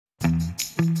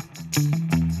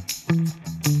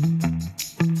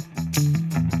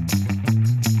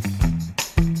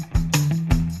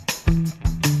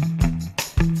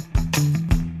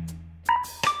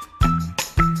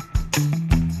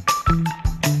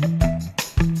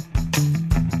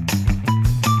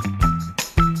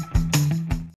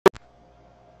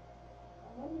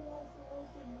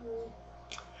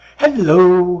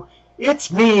Hello,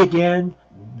 it's me again,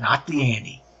 not the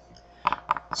Annie.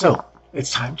 So, it's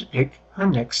time to pick her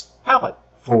next palette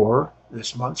for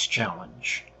this month's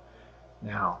challenge.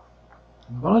 Now,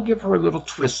 I'm going to give her a little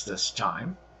twist this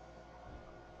time.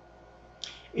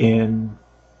 This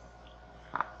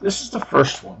is the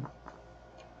first one.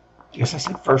 Yes, I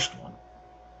said first one.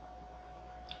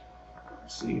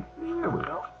 Let's see, there we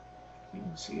go. You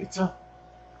can see it's a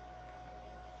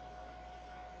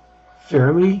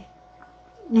fairly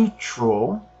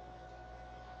neutral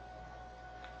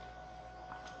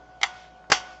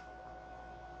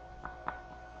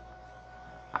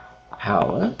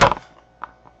palette,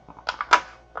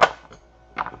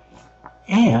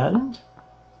 and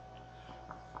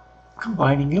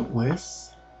combining it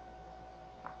with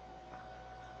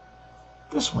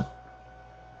this one.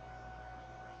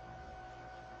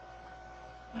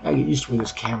 I gotta get used to where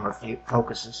this camera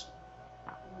focuses.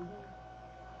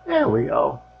 There we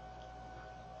go.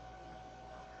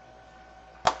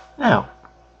 Now,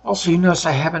 also you notice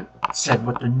I haven't said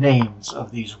what the names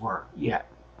of these were yet.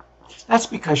 That's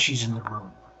because she's in the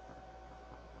room.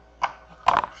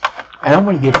 And I'm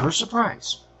going to give her a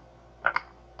surprise.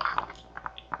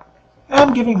 And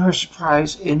I'm giving her a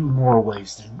surprise in more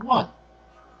ways than one.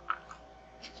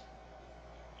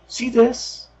 See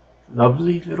this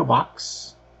lovely little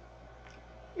box?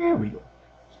 There we go.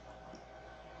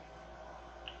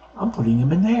 I'm putting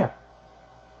them in there.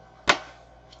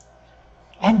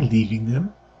 And leaving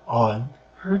them on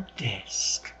her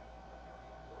desk.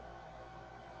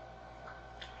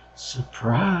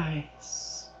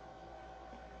 Surprise!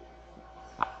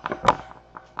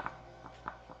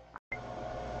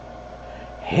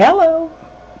 Hello,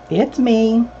 it's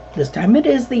me. This time it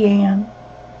is the Ann.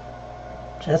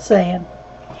 Just saying.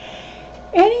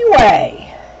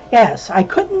 Anyway, yes, I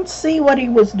couldn't see what he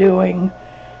was doing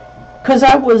because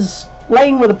I was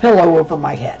laying with a pillow over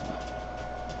my head.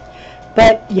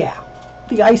 But yeah,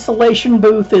 the isolation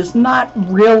booth is not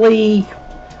really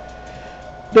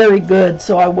very good,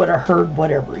 so I would have heard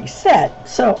whatever he said.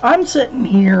 So I'm sitting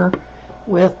here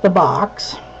with the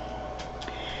box,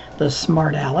 the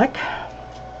Smart Aleck,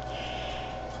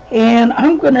 and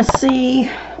I'm going to see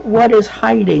what is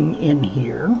hiding in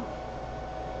here.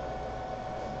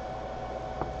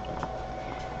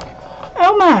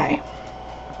 Oh my.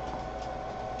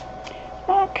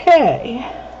 Okay.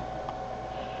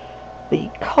 The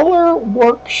Color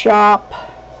Workshop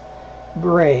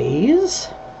Grays.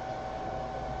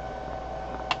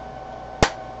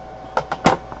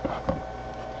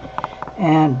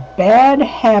 And Bad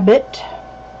Habit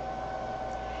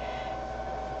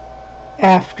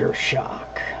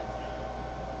Aftershock.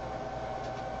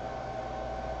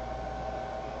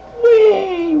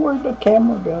 Yay! Where'd the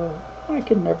camera go? I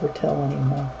can never tell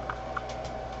anymore.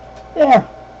 There.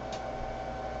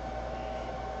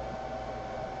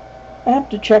 I have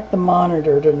to check the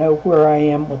monitor to know where I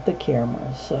am with the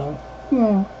camera, so,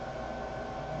 yeah.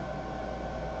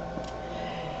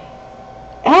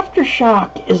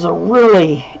 Aftershock is a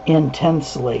really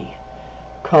intensely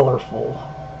colorful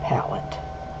palette.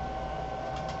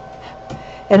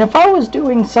 And if I was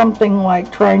doing something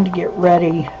like trying to get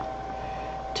ready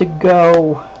to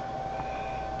go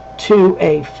to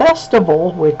a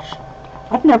festival, which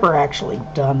I've never actually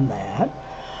done that.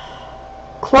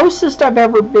 Closest I've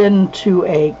ever been to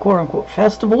a quote-unquote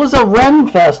festival is a Ren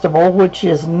festival, which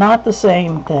is not the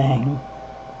same thing.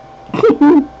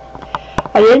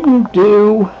 I didn't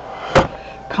do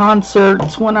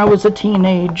concerts when I was a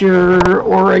teenager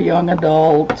or a young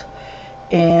adult,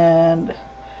 and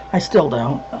I still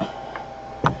don't.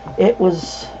 I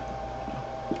was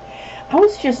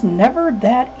just never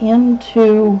that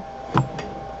into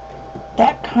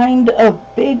that kind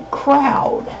of big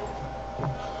crowd.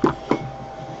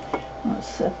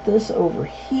 Set this over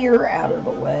here out of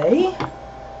the way,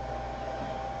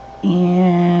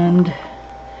 and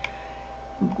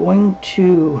I'm going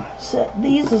to set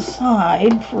these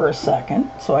aside for a second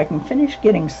so I can finish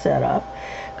getting set up,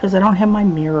 because I don't have my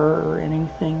mirror or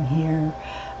anything here.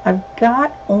 I've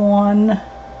got on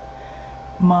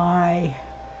my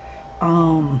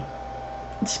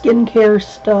skincare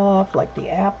stuff like the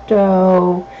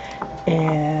Apto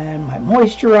and my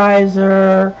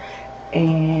moisturizer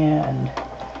and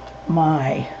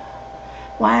my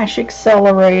lash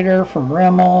accelerator from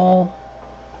Rimmel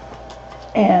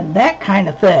and that kind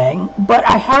of thing, but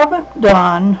I haven't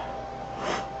done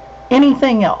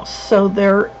anything else. So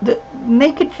they're the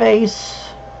naked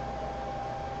face,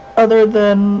 other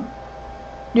than,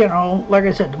 you know, like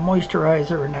I said, the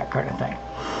moisturizer and that kind of thing.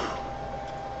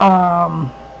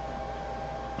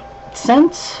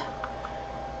 Since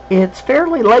It's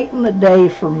fairly late in the day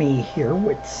for me here.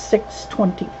 It's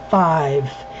 6:25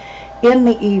 in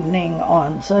the evening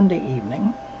on Sunday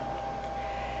evening.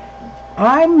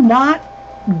 I'm not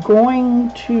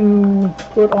going to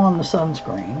put on the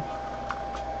sunscreen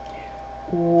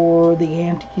or the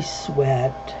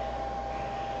anti-sweat.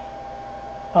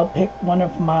 I'll pick one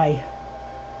of my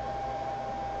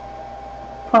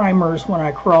primers when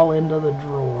I crawl into the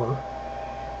drawer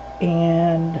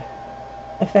and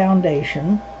a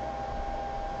foundation.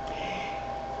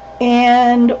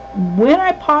 And when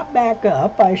I pop back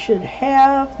up, I should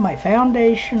have my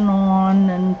foundation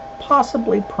on and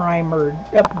possibly primered,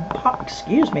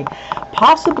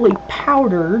 possibly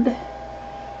powdered,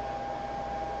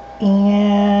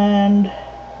 and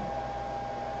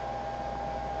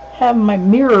have my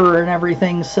mirror and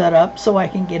everything set up so I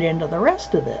can get into the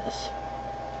rest of this.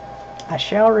 I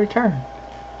shall return.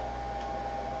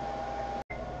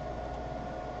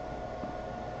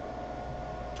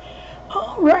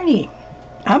 Alrighty,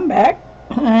 I'm back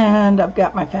and I've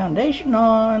got my foundation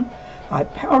on. I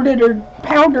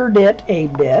powdered it a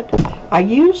bit. I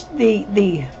used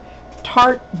the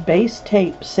Tarte base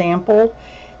tape sample,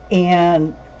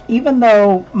 and even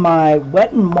though my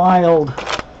Wet n Wild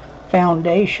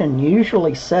foundation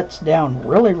usually sets down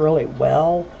really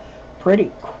well,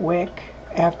 pretty quick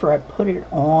after I put it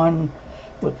on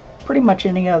with pretty much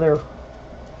any other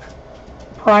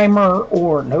primer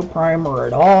or no primer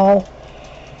at all,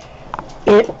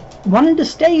 it wanted to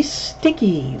stay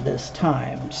sticky this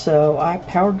time, so I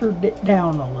powdered it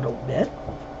down a little bit.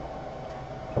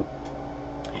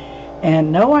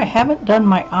 And no, I haven't done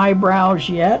my eyebrows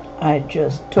yet. I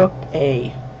just took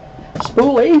a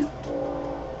spoolie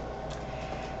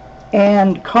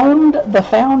and combed the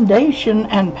foundation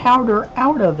and powder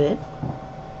out of it,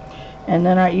 and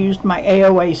then I used my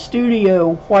AOA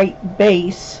Studio white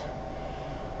base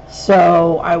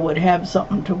so I would have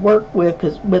something to work with,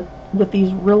 because with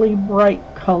these really bright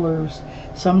colors,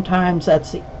 sometimes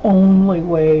that's the only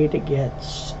way to get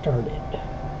started.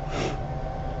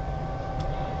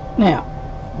 Now,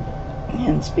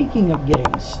 and speaking of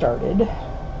getting started,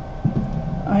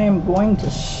 I am going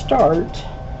to start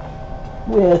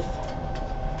with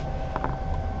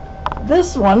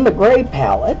this one, the gray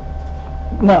palette.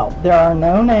 No, there are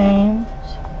no names.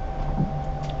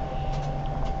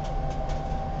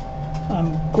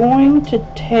 I'm going to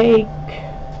take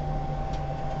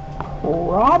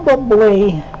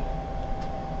probably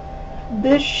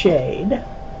this shade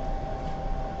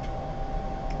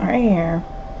right here,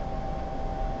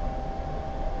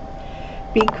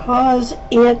 because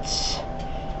it's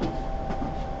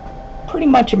pretty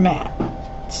much a matte.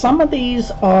 Some of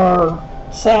these are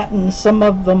satin, some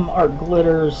of them are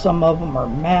glitters, some of them are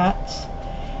mattes,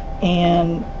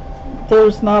 and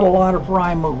there's not a lot of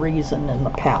rhyme or reason in the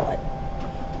palette.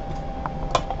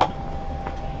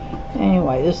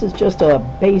 Anyway, this is just a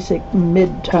basic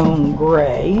mid-tone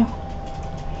gray,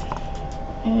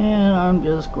 and I'm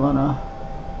just gonna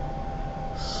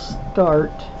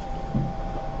start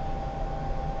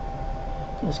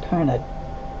just kind of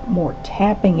more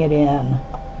tapping it in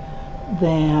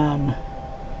than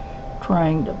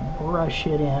trying to brush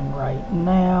it in right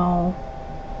now,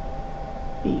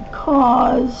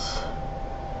 because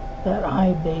that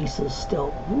eye base is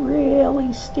still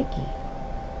really sticky.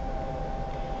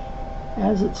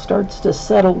 As it starts to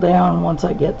settle down, once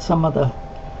I get some of the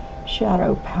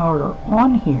shadow powder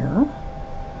on here,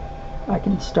 I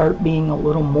can start being a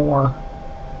little more,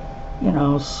 you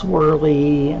know,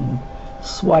 swirly and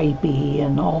swipey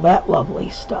and all that lovely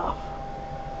stuff.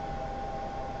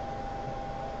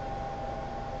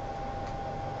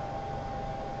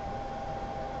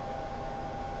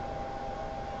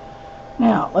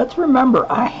 Now, let's remember,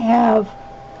 I have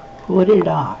hooded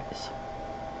eyes.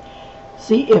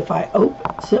 See, if I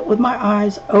sit with my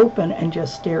eyes open and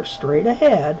just stare straight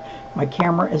ahead, my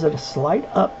camera is at a slight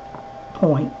up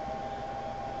point,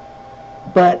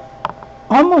 but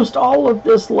almost all of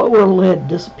this lower lid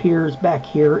disappears back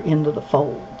here into the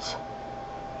folds.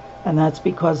 And that's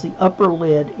because the upper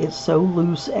lid is so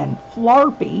loose and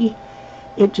flarpy,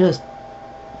 it just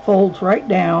folds right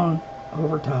down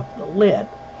over top of the lid,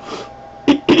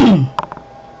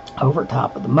 over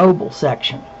top of the mobile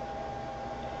section.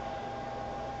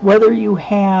 Whether you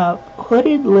have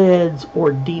hooded lids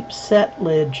or deep set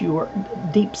lids,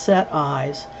 deep set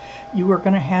eyes, you are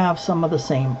going to have some of the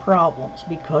same problems,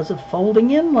 because of folding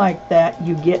in like that,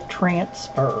 you get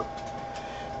transfer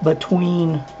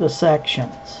between the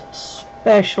sections,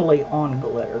 especially on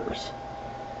glitters.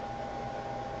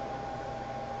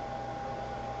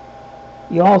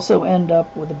 You also end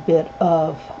up with a bit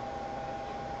of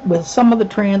with some of the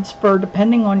transfer,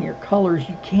 depending on your colors,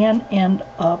 you can end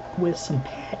up with some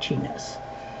patchiness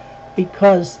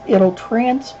because it'll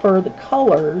transfer the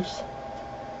colors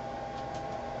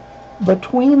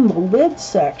between the lid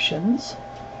sections,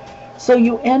 so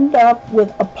you end up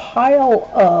with a pile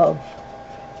of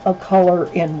a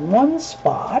color in one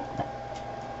spot,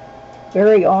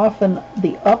 very often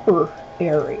the upper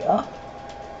area,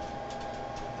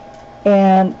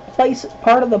 and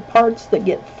part of the parts that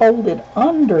get folded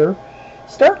under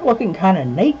start looking kind of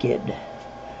naked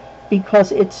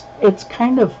because it's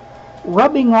kind of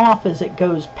rubbing off as it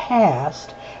goes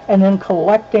past and then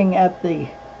collecting at the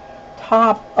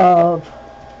top of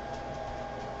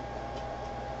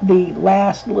the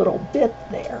last little bit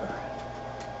there.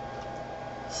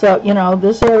 So, you know,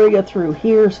 this area through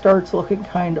here starts looking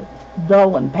kind of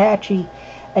dull and patchy,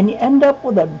 and you end up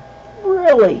with a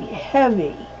really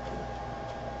heavy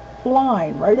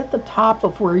line right at the top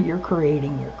of where you're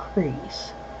creating your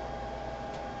crease.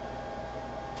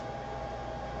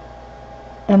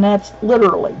 And that's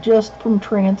literally just from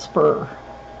transfer.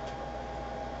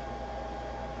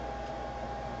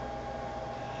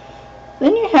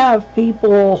 Then you have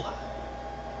people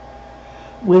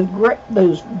with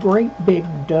those great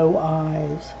big doe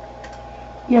eyes.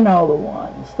 You know the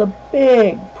ones. The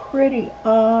big, pretty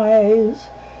eyes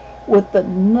with the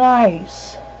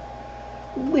nice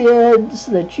lids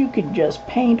that you can just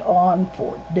paint on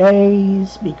for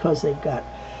days because they've got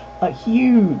a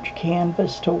huge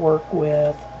canvas to work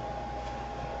with.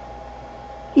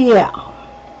 Yeah,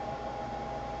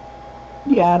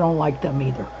 I don't like them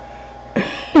either.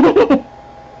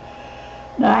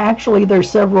 Now, actually, there's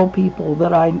several people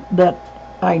that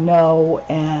I know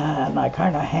and I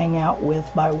kind of hang out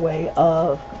with by way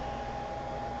of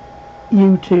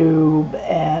YouTube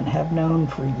and have known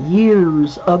for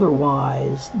years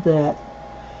otherwise that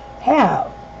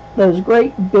have those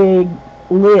great big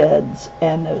lids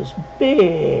and those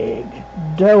big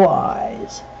doe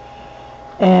eyes,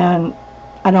 and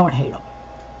I don't hate them.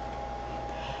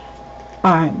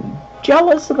 I'm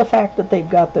jealous of the fact that they've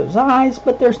got those eyes,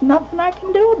 but there's nothing I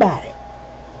can do about it.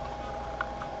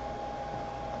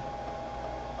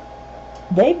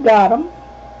 They've got them.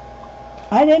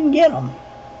 I didn't get them.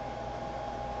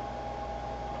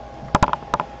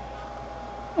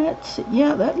 Let's see.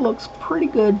 Yeah, that looks pretty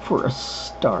good for a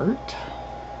start.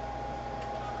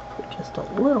 Put just a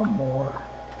little more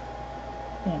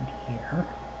in here.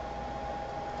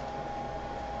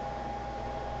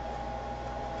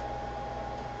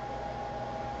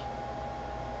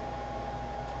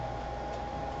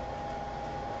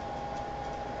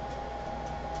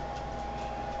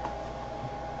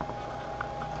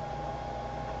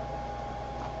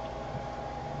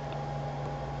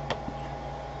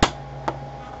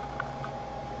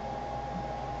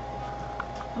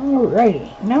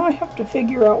 Alrighty, now I have to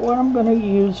figure out what I'm going to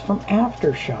use from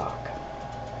Aftershock.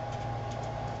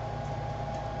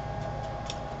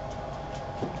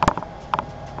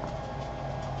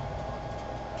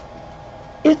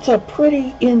 It's a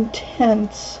pretty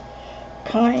intense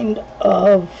kind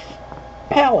of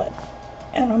palette,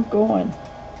 and I'm going,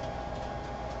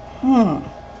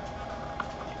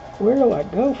 where do I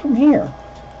go from here?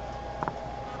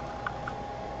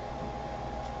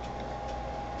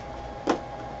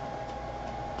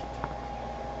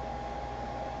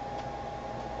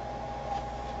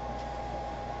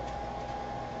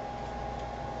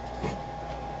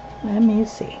 Let me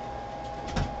see.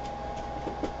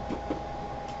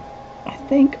 I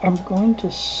think I'm going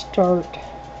to start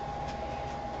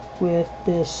with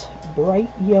this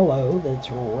bright yellow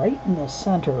that's right in the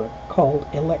center called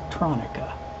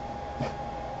Electronica.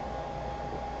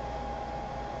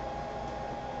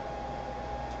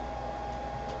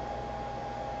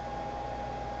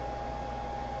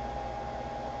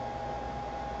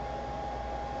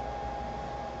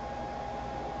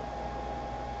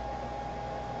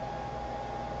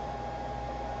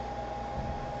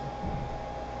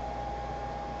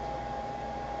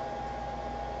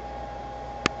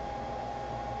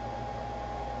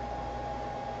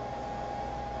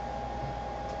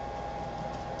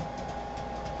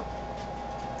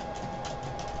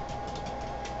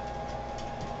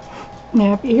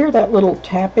 Now, if you hear that little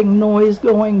tapping noise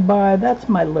going by, that's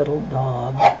my little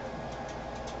dog.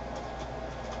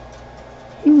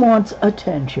 He wants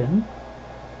attention.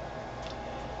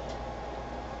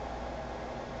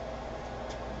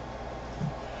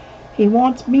 He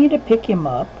wants me to pick him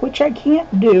up, which I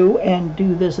can't do and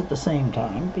do this at the same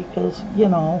time because, you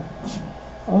know,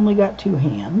 only got two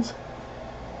hands.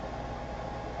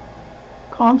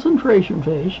 Concentration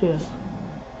face, yes.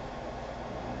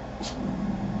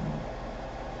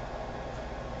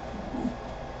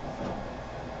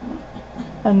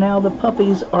 And now the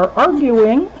puppies are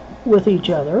arguing with each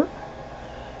other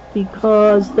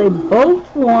because they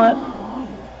both want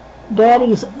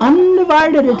Daddy's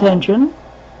undivided attention,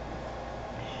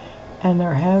 and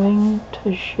they're having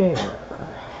to share.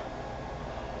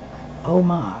 Oh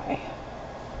my.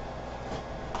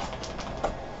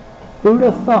 Who'd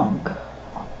have thunk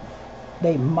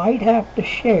they might have to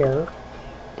share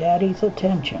Daddy's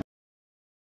attention?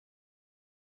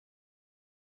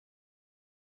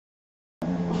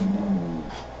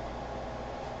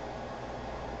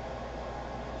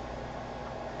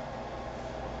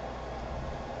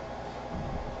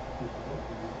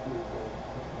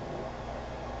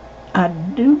 I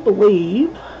do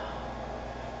believe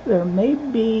there may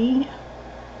be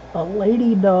a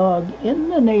lady dog in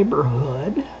the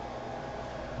neighborhood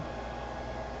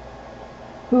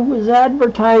who was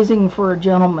advertising for a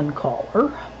gentleman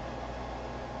caller.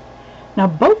 Now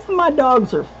both of my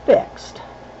dogs are fixed,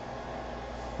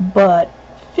 but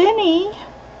Finney,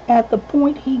 at the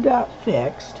point he got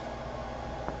fixed,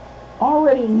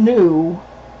 already knew,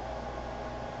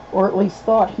 or at least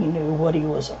thought he knew, what he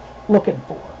was looking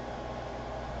for.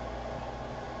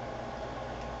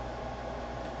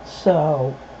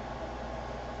 So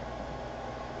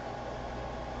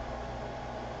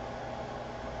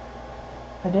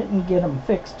I didn't get him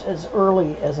fixed as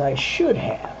early as I should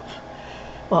have.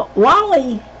 Well,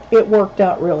 Lolly, it worked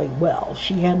out really well.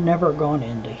 She had never gone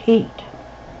into heat.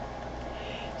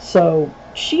 So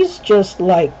she's just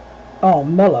like all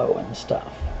mellow and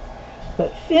stuff.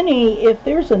 But Finney, if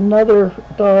there's another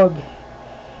dog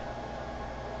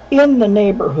in the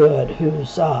neighborhood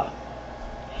who's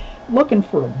looking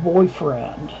for a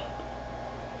boyfriend,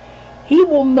 he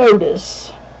will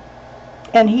notice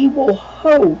and he will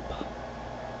hope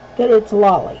that it's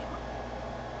Lolly.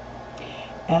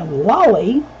 And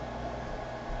Lolly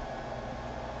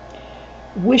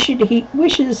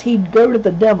wishes he'd go to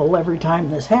the devil every time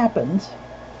this happens,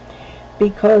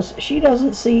 because she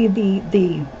doesn't see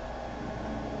the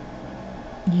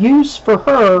use for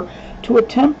her to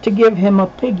attempt to give him a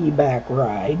piggyback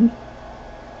ride.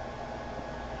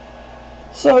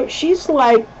 So she's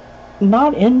like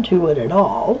not into it at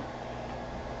all,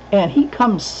 and he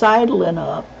comes sidling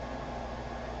up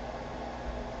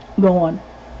going,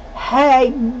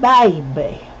 "Hey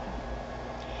baby,"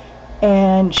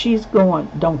 and she's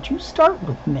going, "Don't you start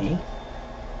with me."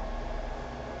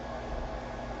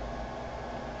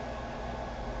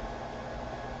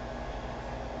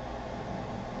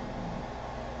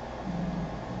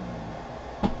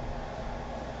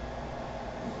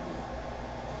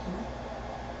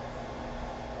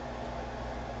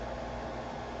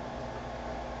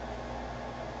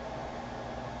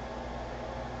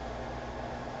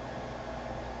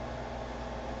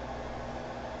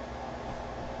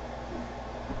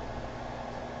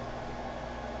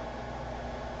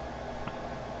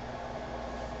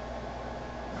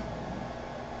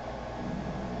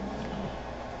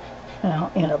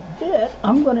 Now, in a bit,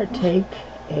 I'm going to take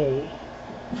a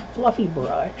fluffy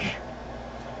brush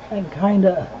and kind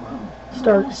of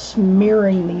start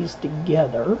smearing these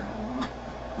together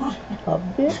a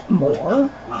bit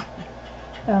more.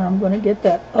 And I'm going to get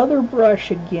that other brush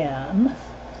again,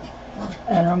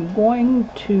 and I'm going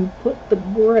to put the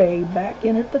gray back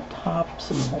in at the top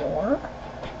some more.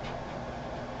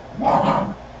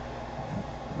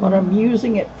 What I'm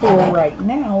using it for right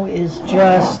now is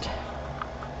just,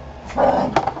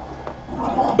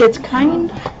 it's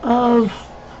kind of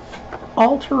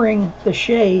altering the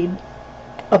shade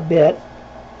a bit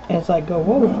as I go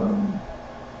over.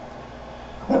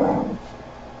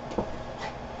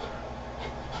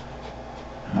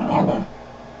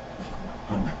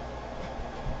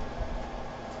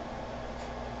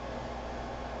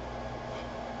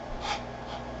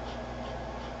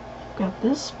 Got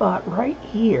this spot right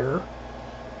here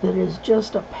that is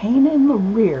just a pain in the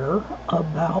rear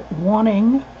about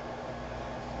wanting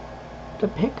to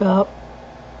pick up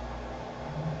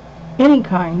any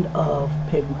kind of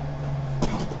pigment.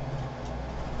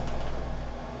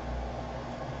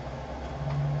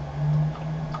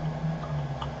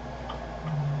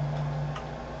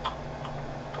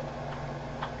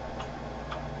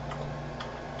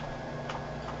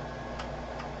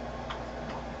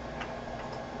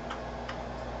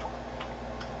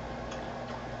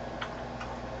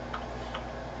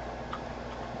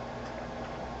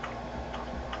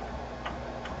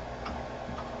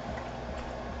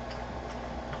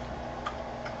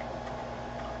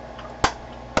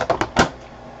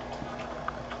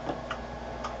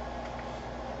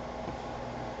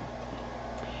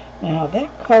 Now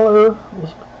that color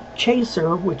was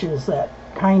Chaser, which is that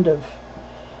kind of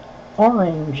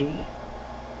orangey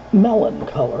melon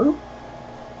color.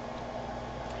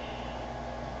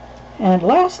 And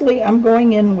lastly, I'm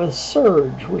going in with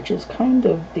Surge, which is kind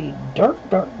of the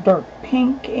dark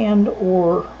pink and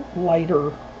or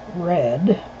lighter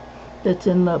red that's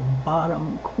in the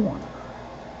bottom corner.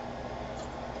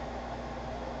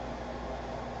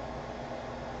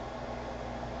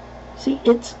 See,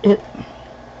 it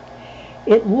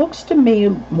looks to me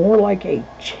more like a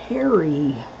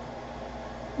cherry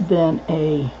than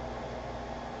a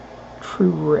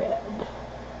true red.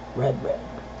 Red.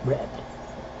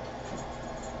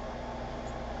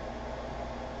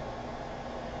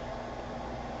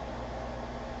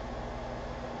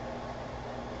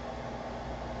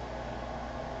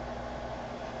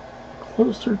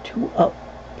 Closer to a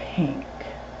pink.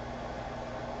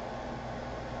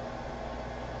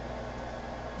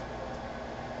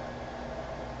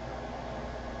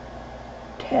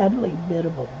 Tadly bit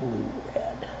of a blue red.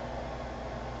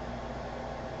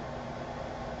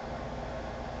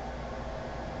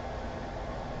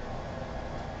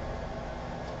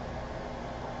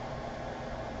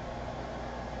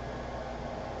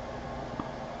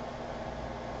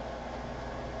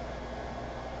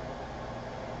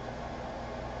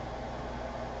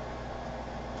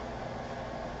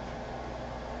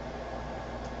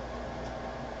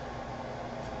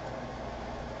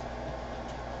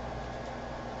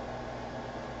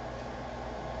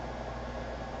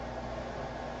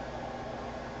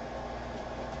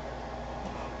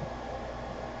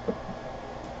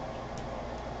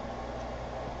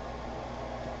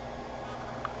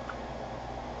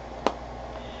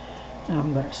 Now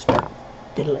I'm going to start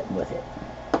fiddling with it.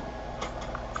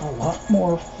 A lot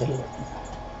more fiddling.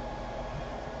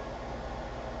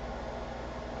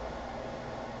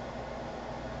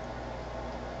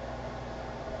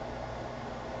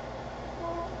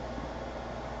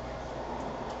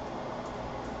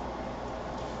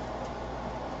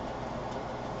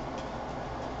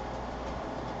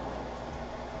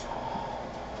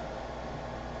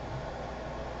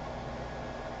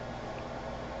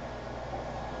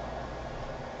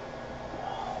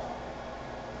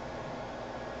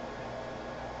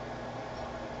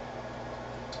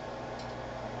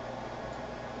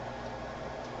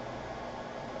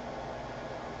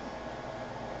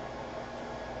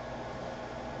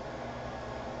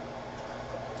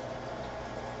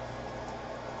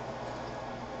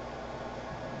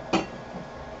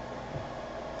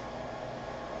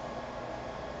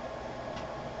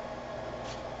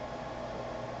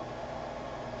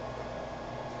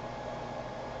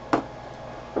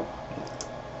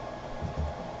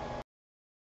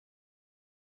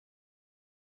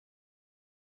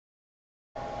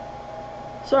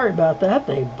 Sorry about that.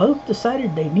 They both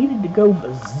decided they needed to go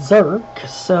berserk,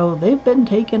 so they've been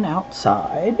taken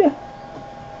outside.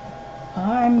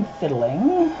 I'm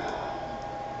fiddling.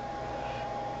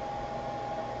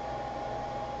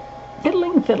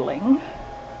 Fiddling.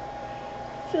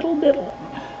 Fiddle-diddling.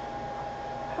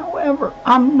 However,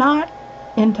 I'm not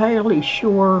entirely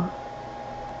sure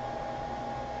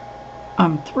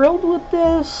I'm thrilled with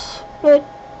this, but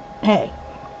hey.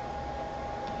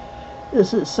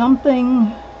 This is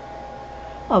something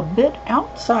a bit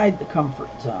outside the comfort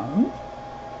zone.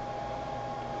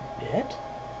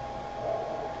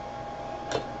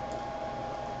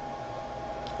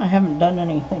 I haven't done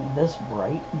anything this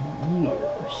bright in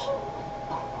years.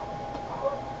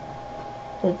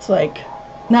 It's like,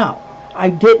 now, I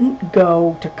didn't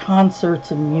go to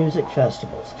concerts and music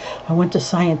festivals. I went to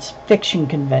science fiction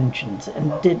conventions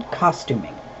and did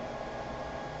costuming.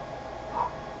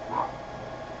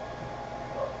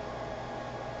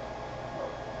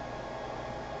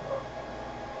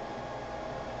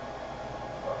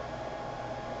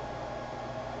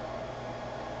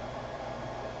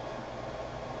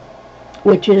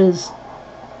 Which is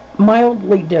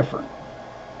mildly different,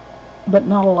 but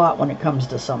not a lot when it comes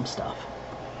to some stuff.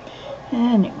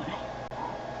 Anyway,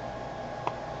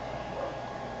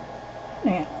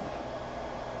 now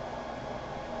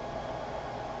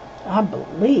I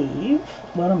believe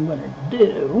what I'm going to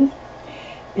do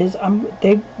is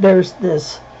there's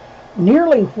this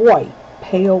nearly white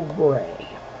pale gray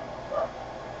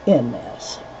in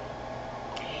this,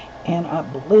 and I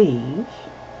believe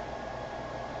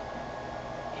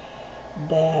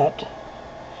that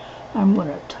I'm going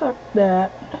to tuck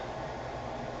that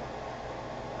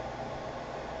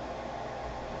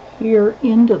here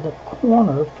into the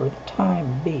corner for the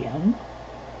time being.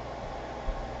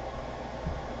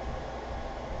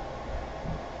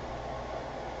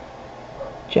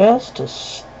 Just to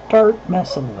start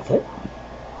messing with it.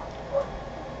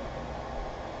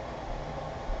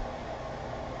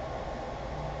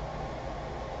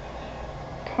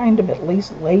 kind of at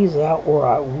least lays out where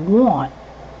I want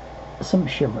some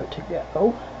shimmer to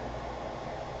go.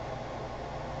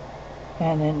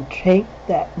 And then take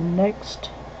that next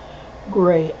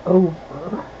gray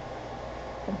over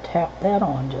and tap that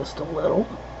on just a little,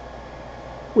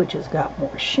 which has got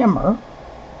more shimmer.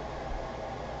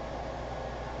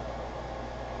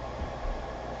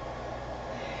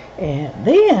 And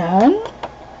then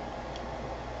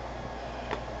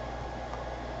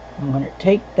I'm going to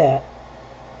take that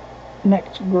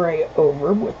next gray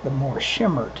over with the more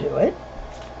shimmer to it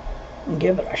and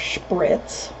give it a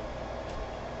spritz.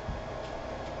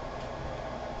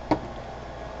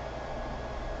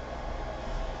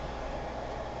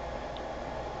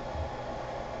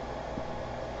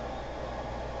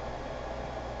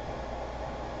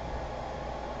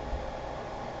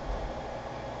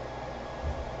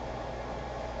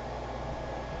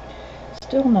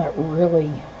 Still not really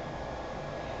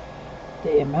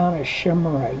the amount of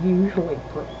shimmer I usually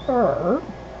prefer,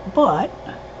 but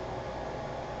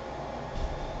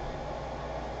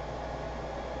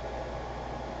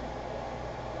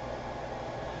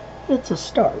it's a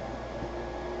start.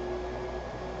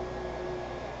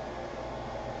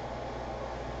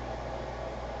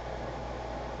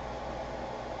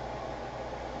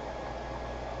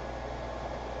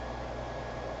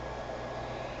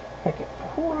 I could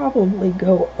probably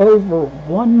go over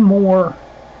one more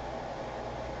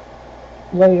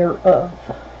layer of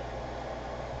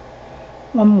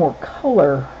one more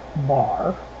color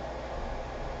bar,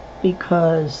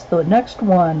 because the next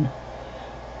one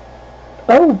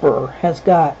over has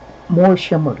got more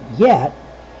shimmer yet,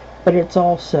 but it's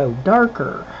also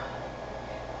darker,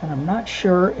 and I'm not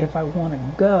sure if I want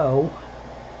to go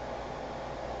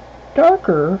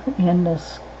darker in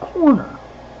this corner.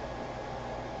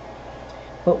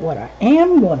 But what I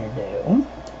am going to do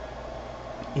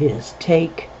is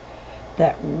take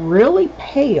that really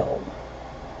pale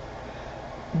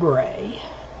gray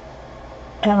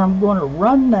and I'm going to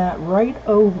run that right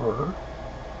over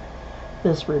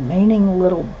this remaining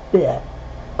little bit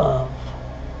of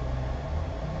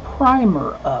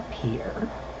primer up here.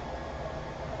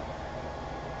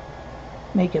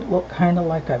 Make it look kind of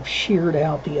like I've sheared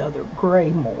out the other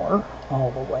gray more all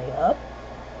the way up.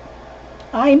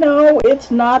 I know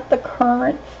it's not the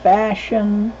current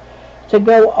fashion to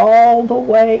go all the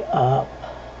way up.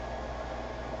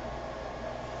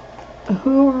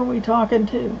 Who are we talking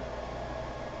to?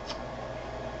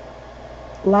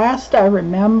 Last I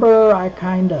remember, I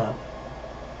kind of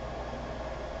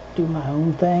do my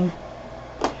own thing.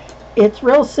 It's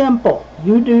real simple.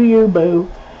 You do you,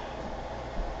 boo.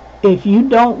 If you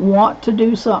don't want to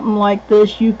do something like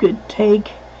this, you could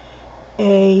take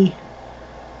a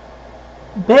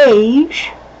beige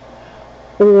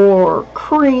or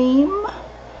cream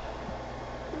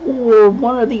or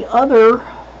one of the other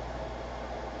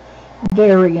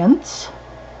variants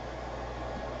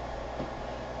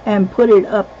and put it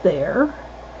up there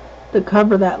to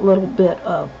cover that little bit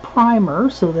of primer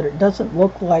so that it doesn't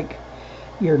look like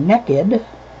you're naked.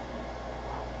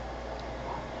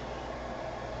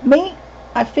 Me,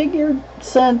 I figured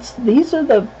since this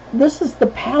is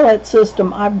the palette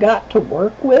system I've got to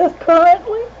work with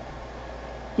currently,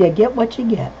 you get what you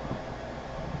get.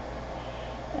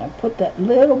 And put that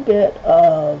little bit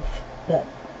of that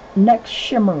next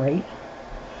shimmery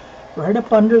right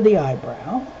up under the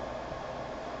eyebrow.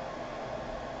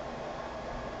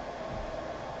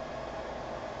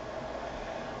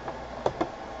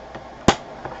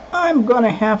 I'm going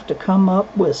to have to come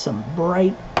up with some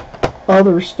bright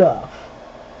other stuff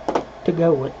to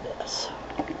go with this.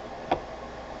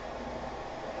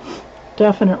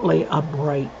 Definitely a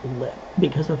bright lip,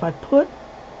 because if I put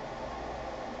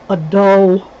a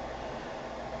dull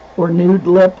or nude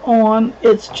lip on,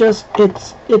 it's just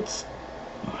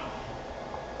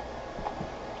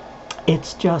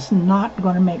not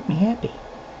going to make me happy.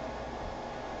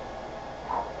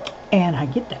 And I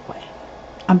get that way.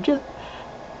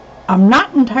 I'm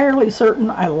not entirely certain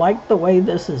I like the way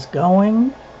this is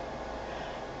going,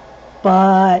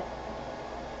 but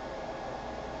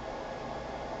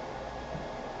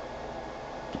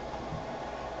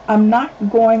I'm not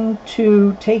going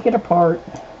to take it apart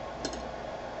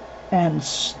and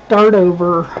start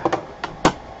over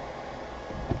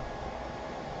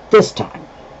this time.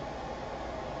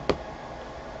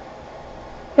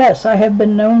 Yes, I have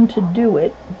been known to do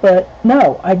it, but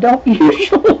no, I don't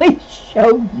usually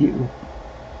show you.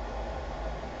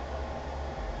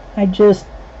 I just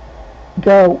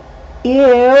go,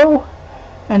 ew,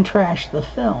 and trash the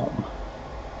film.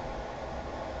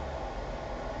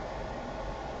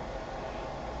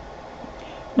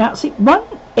 Now, see, one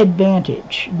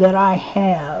advantage that I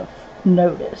have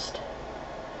noticed,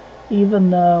 even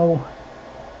though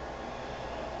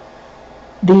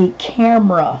the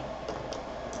camera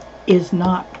is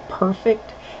not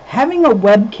perfect, having a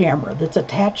web camera that's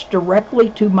attached directly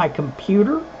to my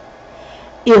computer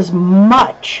is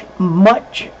much,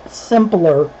 much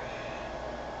simpler,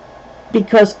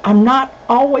 because I'm not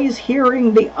always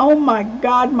hearing the, oh my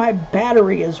God, my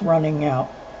battery is running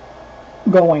out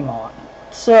going on.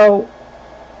 So,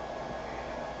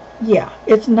 yeah,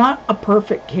 it's not a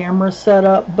perfect camera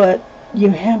setup, but you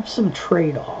have some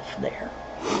trade-off there.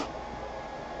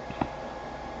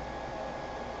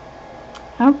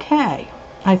 Okay,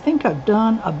 I think I've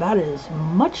done about as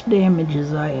much damage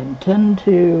as I intend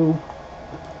to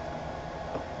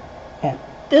at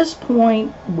this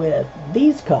point with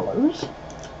these colors.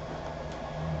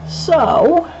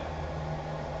 So,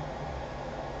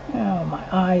 oh, my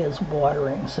eye is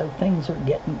watering, so things are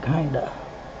getting kind of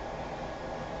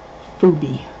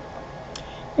foobie.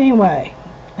 Anyway,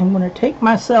 I'm going to take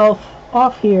myself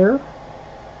off here,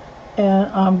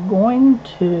 and I'm going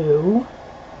to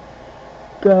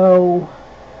go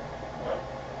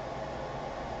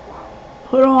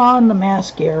put on the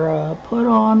mascara, put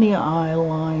on the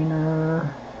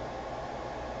eyeliner,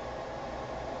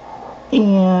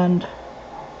 and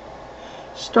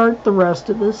start the rest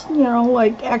of this, you know,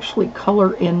 like actually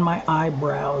color in my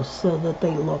eyebrows so that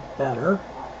they look better.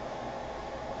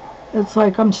 It's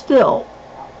like I'm still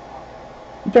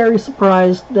very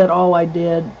surprised that all I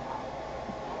did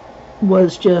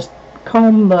was just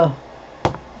comb the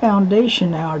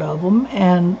foundation out of them,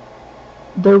 and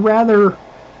they're rather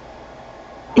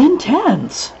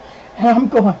intense. And I'm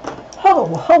going, oh,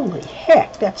 holy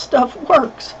heck, that stuff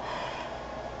works.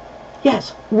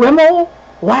 Yes, Rimmel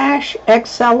Lash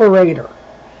Accelerator.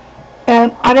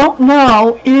 And I don't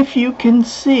know if you can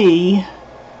see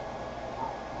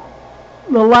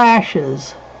the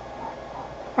lashes.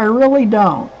 I really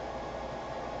don't.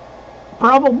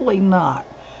 Probably not.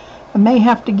 I may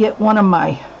have to get one of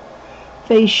my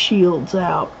face shields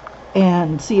out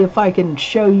and see if I can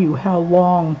show you how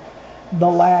long the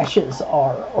lashes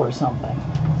are or something.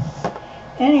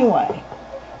 Anyway,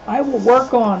 I will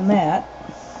work on that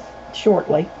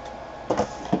shortly,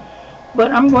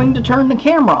 but I'm going to turn the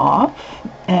camera off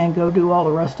and go do all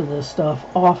the rest of this stuff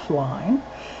offline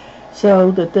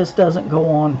so that this doesn't go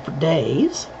on for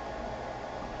days.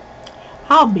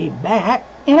 I'll be back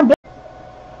in a bit.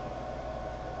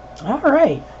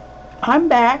 Alright, I'm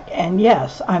back, and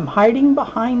yes, I'm hiding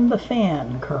behind the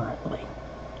fan currently.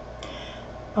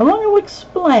 I want to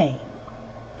explain.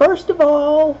 First of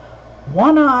all,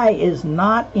 one eye is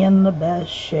not in the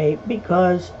best shape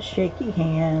because shaky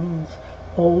hands,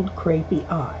 old crepey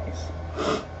eyes.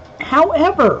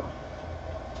 However,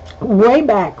 way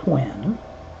back when,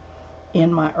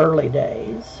 in my early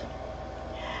days,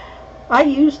 I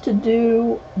used to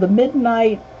do the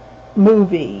midnight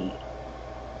movie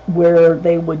where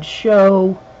they would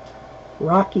show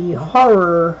Rocky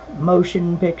Horror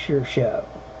Motion Picture Show.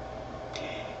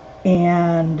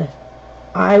 And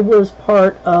I was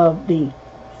part of the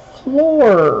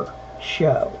floor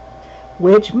show,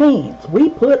 which means we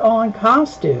put on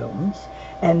costumes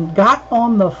and got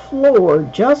on the floor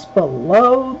just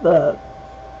below the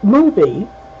movie,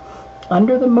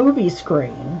 under the movie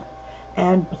screen,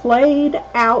 and played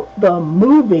out the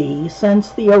movie,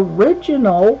 since the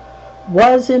original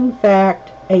was in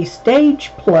fact a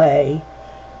stage play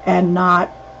and not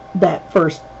that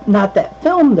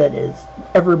film that is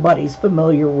everybody's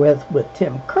familiar with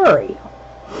Tim Curry.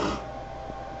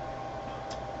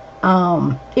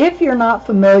 If you're not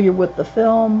familiar with the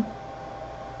film,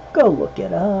 go look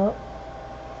it up.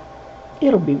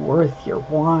 It'll be worth your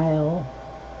while.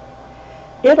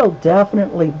 It'll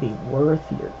definitely be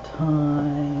worth your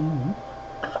time.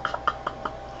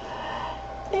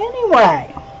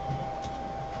 Anyway,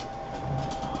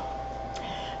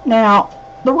 now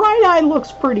the right eye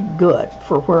looks pretty good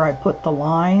for where I put the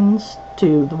lines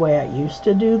to the way I used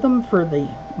to do them for the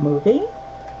movie.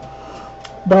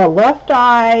 The left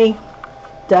eye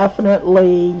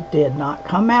definitely did not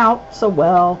come out so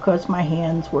well because my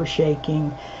hands were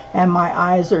shaking, and my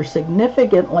eyes are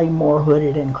significantly more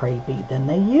hooded and crepey than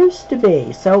they used to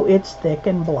be, so it's thick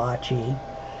and blotchy.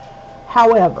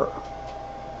 However,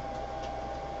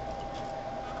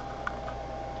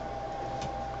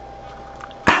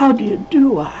 how do you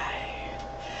do, I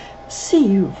see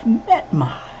you've met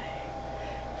my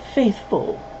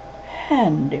faithful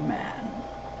handyman.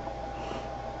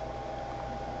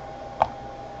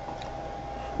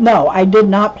 No, I did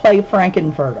not play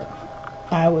Frankenfurter.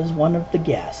 I was one of the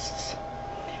guests.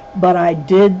 but I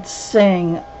did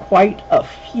sing quite a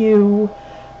few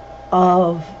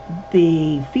of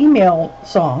the female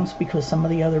songs because some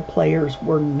of the other players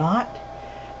were not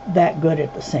that good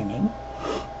at the singing.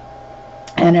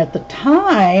 And at the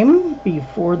time,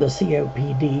 before the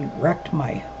COPD wrecked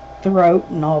my throat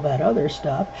and all that other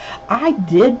stuff, I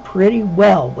did pretty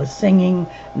well with singing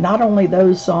not only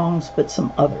those songs but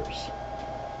some others.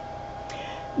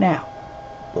 Now,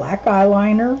 black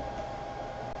eyeliner,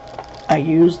 I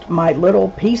used my little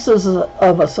pieces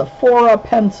of a Sephora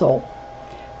pencil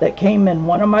that came in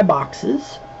one of my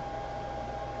boxes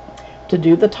to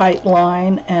do the tight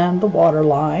line and the water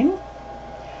line.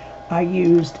 I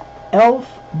used e.l.f.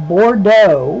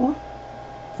 Bordeaux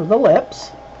for the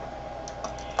lips,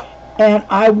 and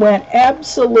I went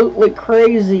absolutely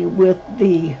crazy with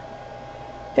the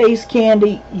Face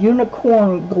Candy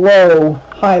Unicorn Glow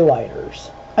highlighters.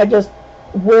 I just,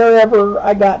 wherever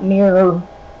I got near,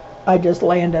 I just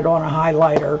landed on a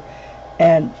highlighter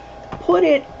and put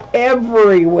it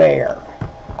everywhere.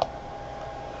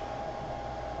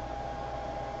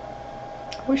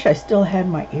 I wish I still had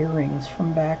my earrings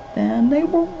from back then. They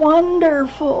were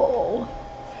wonderful.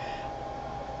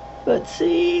 But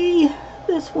see,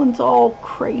 this one's all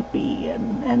crepey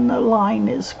and the line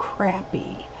is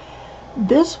crappy.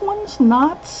 This one's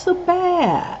not so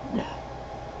bad.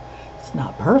 It's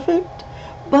not perfect,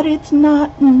 but it's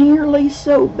not nearly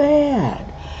so bad.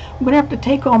 I'm going to have to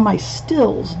take all my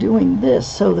stills doing this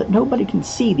so that nobody can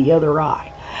see the other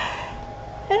eye.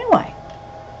 Anyway,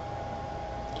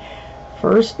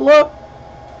 first look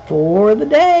for the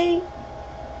day.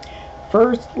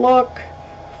 First look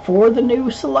for the new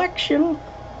selection.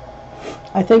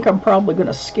 I think I'm probably going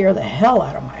to scare the hell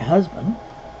out of my husband.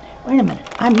 Wait a minute.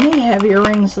 I may have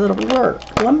earrings that'll work.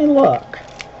 Let me look.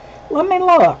 Let me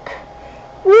look.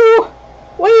 Woo!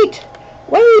 Wait!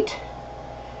 Wait!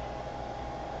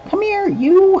 Come here,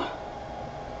 you.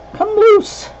 Come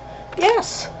loose.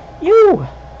 Yes, you.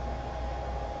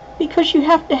 Because you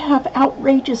have to have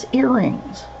outrageous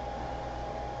earrings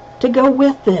to go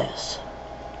with this.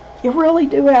 You really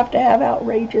do have to have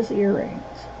outrageous earrings.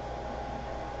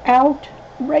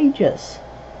 Outrageous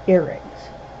earrings.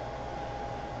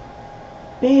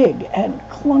 Big and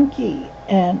clunky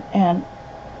and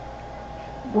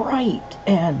bright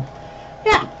and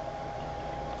yeah.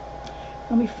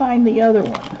 Let me find the other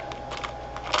one.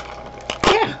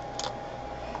 Yeah.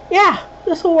 Yeah,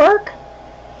 this will work.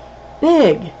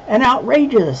 Big and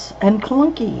outrageous and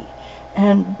clunky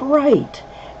and bright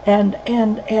and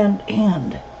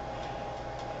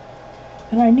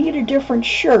I need a different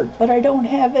shirt, but I don't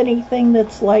have anything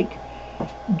that's like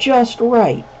just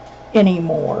right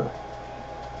anymore.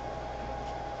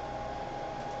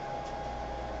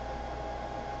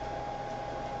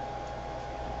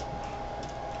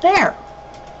 There.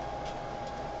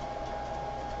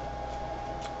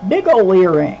 Big old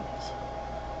earrings.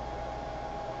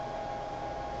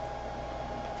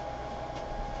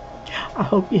 I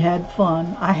hope you had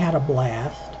fun. I had a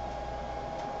blast.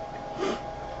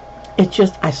 It's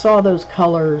just, I saw those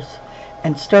colors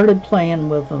and started playing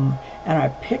with them, and I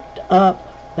picked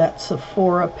up that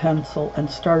Sephora pencil and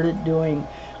started doing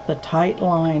the tight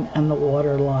line and the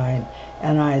water line,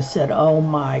 and I said, oh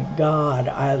my God,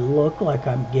 I look like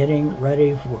I'm getting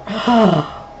ready for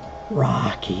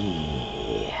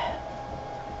Rocky.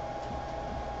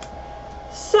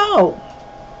 So,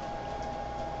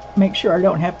 make sure I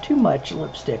don't have too much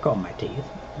lipstick on my teeth.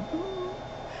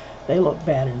 They look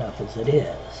bad enough as it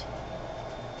is.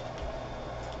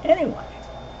 Anyway,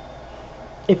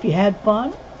 if you had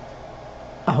fun,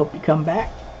 I hope you come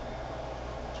back.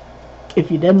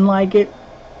 If you didn't like it,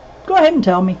 go ahead and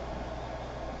tell me.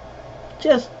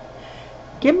 Just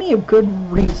give me a good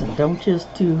reason. Don't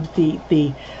just do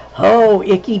the oh,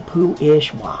 icky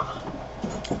poo-ish wah.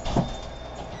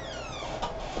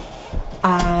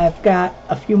 I've got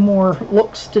a few more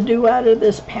looks to do out of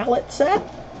this palette set,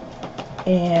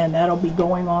 and that'll be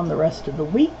going on the rest of the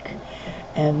week.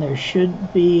 And there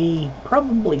should be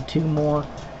probably 2 more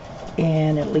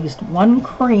and at least 1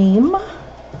 cream.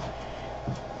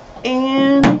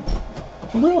 And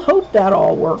we'll hope that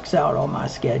all works out on my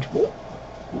schedule.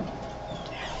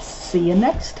 See you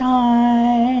next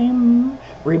time.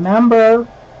 Remember,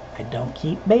 I don't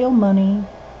keep bail money.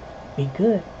 Be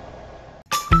good.